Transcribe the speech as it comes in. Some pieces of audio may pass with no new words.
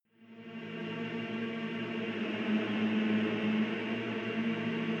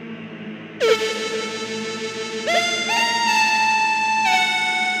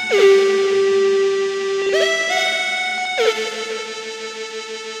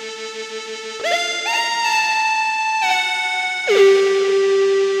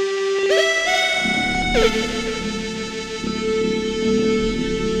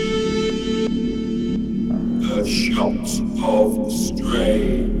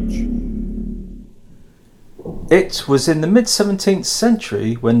It was in the mid-17th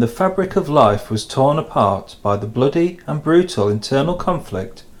century when the fabric of life was torn apart by the bloody and brutal internal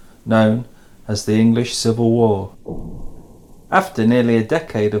conflict known as the English Civil War. After nearly a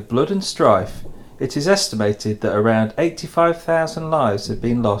decade of blood and strife, it is estimated that around 85,000 lives had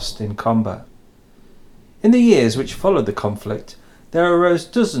been lost in combat. In the years which followed the conflict, there arose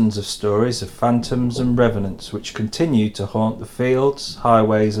dozens of stories of phantoms and revenants which continued to haunt the fields,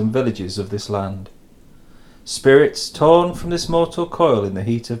 highways and villages of this land. Spirits torn from this mortal coil in the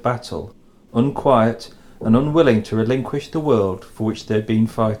heat of battle, unquiet and unwilling to relinquish the world for which they had been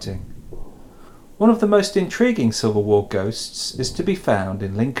fighting. One of the most intriguing Civil War ghosts is to be found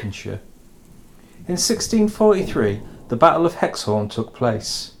in Lincolnshire. In 1643, the Battle of Hexhorn took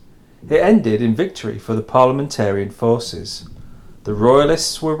place. It ended in victory for the Parliamentarian forces. The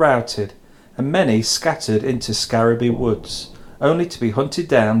Royalists were routed, and many scattered into Scarrowby Woods, only to be hunted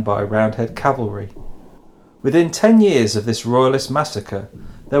down by Roundhead cavalry. Within 10 years of this Royalist massacre,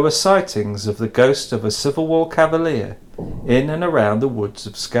 there were sightings of the ghost of a Civil War cavalier in and around the woods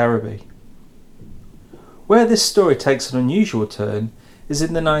of Scarrowby. Where this story takes an unusual turn is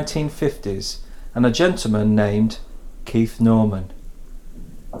in the 1950s, and a gentleman named Keith Norman.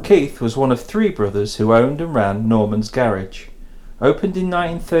 Keith was one of 3 brothers who owned and ran Norman's Garage. Opened in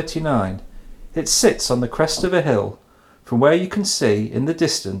 1939, it sits on the crest of a hill, from where you can see in the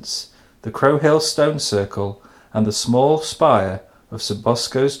distance the Crow Hill Stone Circle and the small spire of St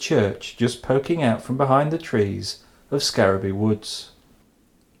Bosco's Church just poking out from behind the trees of Scarrowby Woods.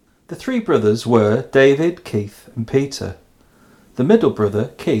 The 3 brothers were David, Keith and Peter. The middle brother,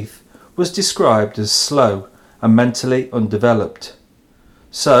 Keith, was described as slow and mentally undeveloped.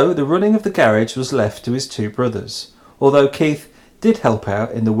 So the running of the garage was left to his 2 brothers, although Keith did help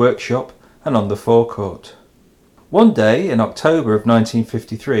out in the workshop and on the forecourt. One day in October of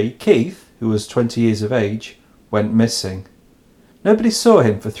 1953, Keith, who was 20 years of age, went missing. Nobody saw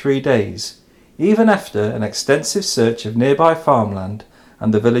him for 3 days, even after an extensive search of nearby farmland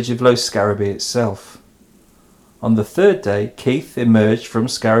and the village of Low Scarrowby itself. On the 3rd day, Keith emerged from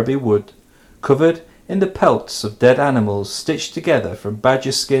Scarrowby Wood, covered in the pelts of dead animals stitched together from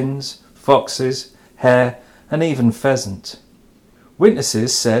badger skins, foxes, hare and even pheasant.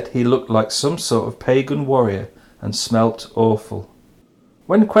 Witnesses said he looked like some sort of pagan warrior and smelt awful.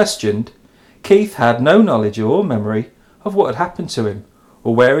 When questioned, Keith had no knowledge or memory of what had happened to him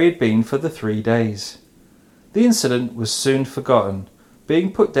or where he had been for the 3 days. The incident was soon forgotten,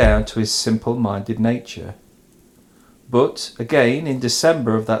 being put down to his simple-minded nature. But again in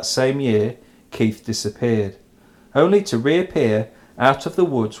December of that same year, Keith disappeared, only to reappear out of the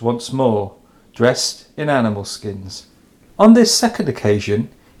woods once more, dressed in animal skins. On this second occasion,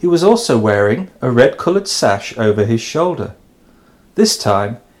 he was also wearing a red-coloured sash over his shoulder. This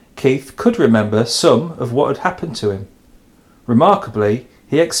time, Keith could remember some of what had happened to him. Remarkably,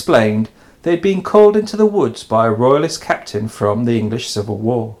 he explained they had been called into the woods by a Royalist captain from the English Civil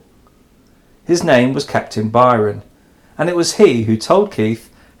War. His name was Captain Byron, and it was he who told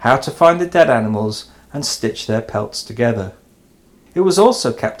Keith how to find the dead animals and stitch their pelts together. It was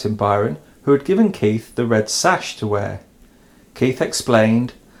also Captain Byron who had given Keith the red sash to wear. Keith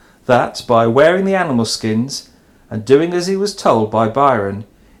explained that by wearing the animal skins and doing as he was told by Byron,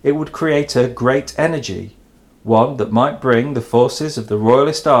 it would create a great energy, one that might bring the forces of the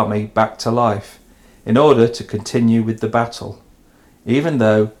Royalist army back to life in order to continue with the battle, even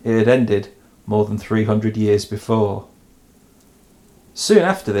though it had ended more than 300 years before. Soon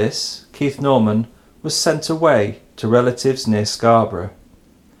after this, Keith Norman was sent away to relatives near Scarborough.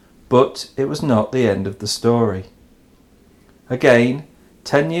 But it was not the end of the story. Again,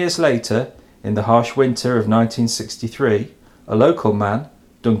 10 years later, in the harsh winter of 1963, a local man,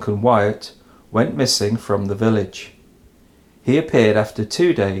 Duncan Wyatt, went missing from the village. He appeared after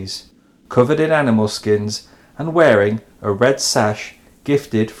 2 days, covered in animal skins and wearing a red sash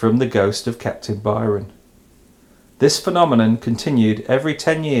gifted from the ghost of Captain Byron. This phenomenon continued every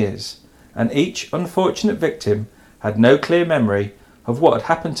 10 years, and each unfortunate victim had no clear memory of what had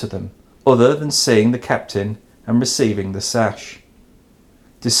happened to them, other than seeing the captain and receiving the sash.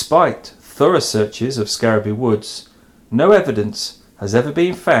 Despite thorough searches of Scarrowby Woods, no evidence has ever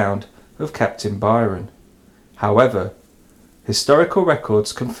been found of Captain Byron. However, historical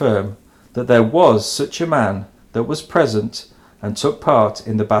records confirm that there was such a man that was present and took part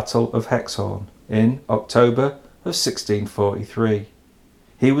in the Battle of Hexhorn in October of 1643.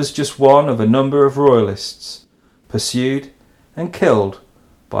 He was just one of a number of Royalists, pursued and killed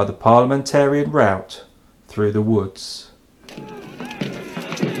by the Parliamentarian rout through the woods.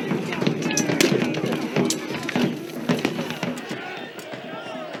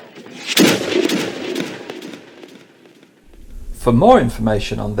 For more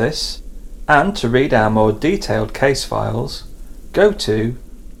information on this, and to read our more detailed case files, go to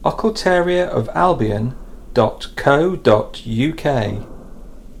occulteriaofalbion.co.uk.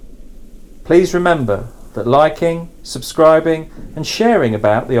 Please remember that liking, subscribing and sharing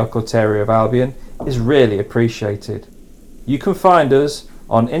about the Occultaria of Albion is really appreciated. You can find us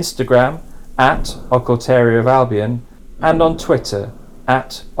on Instagram at Occultaria of Albion and on Twitter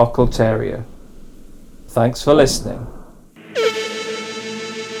at Occultaria. Thanks for listening.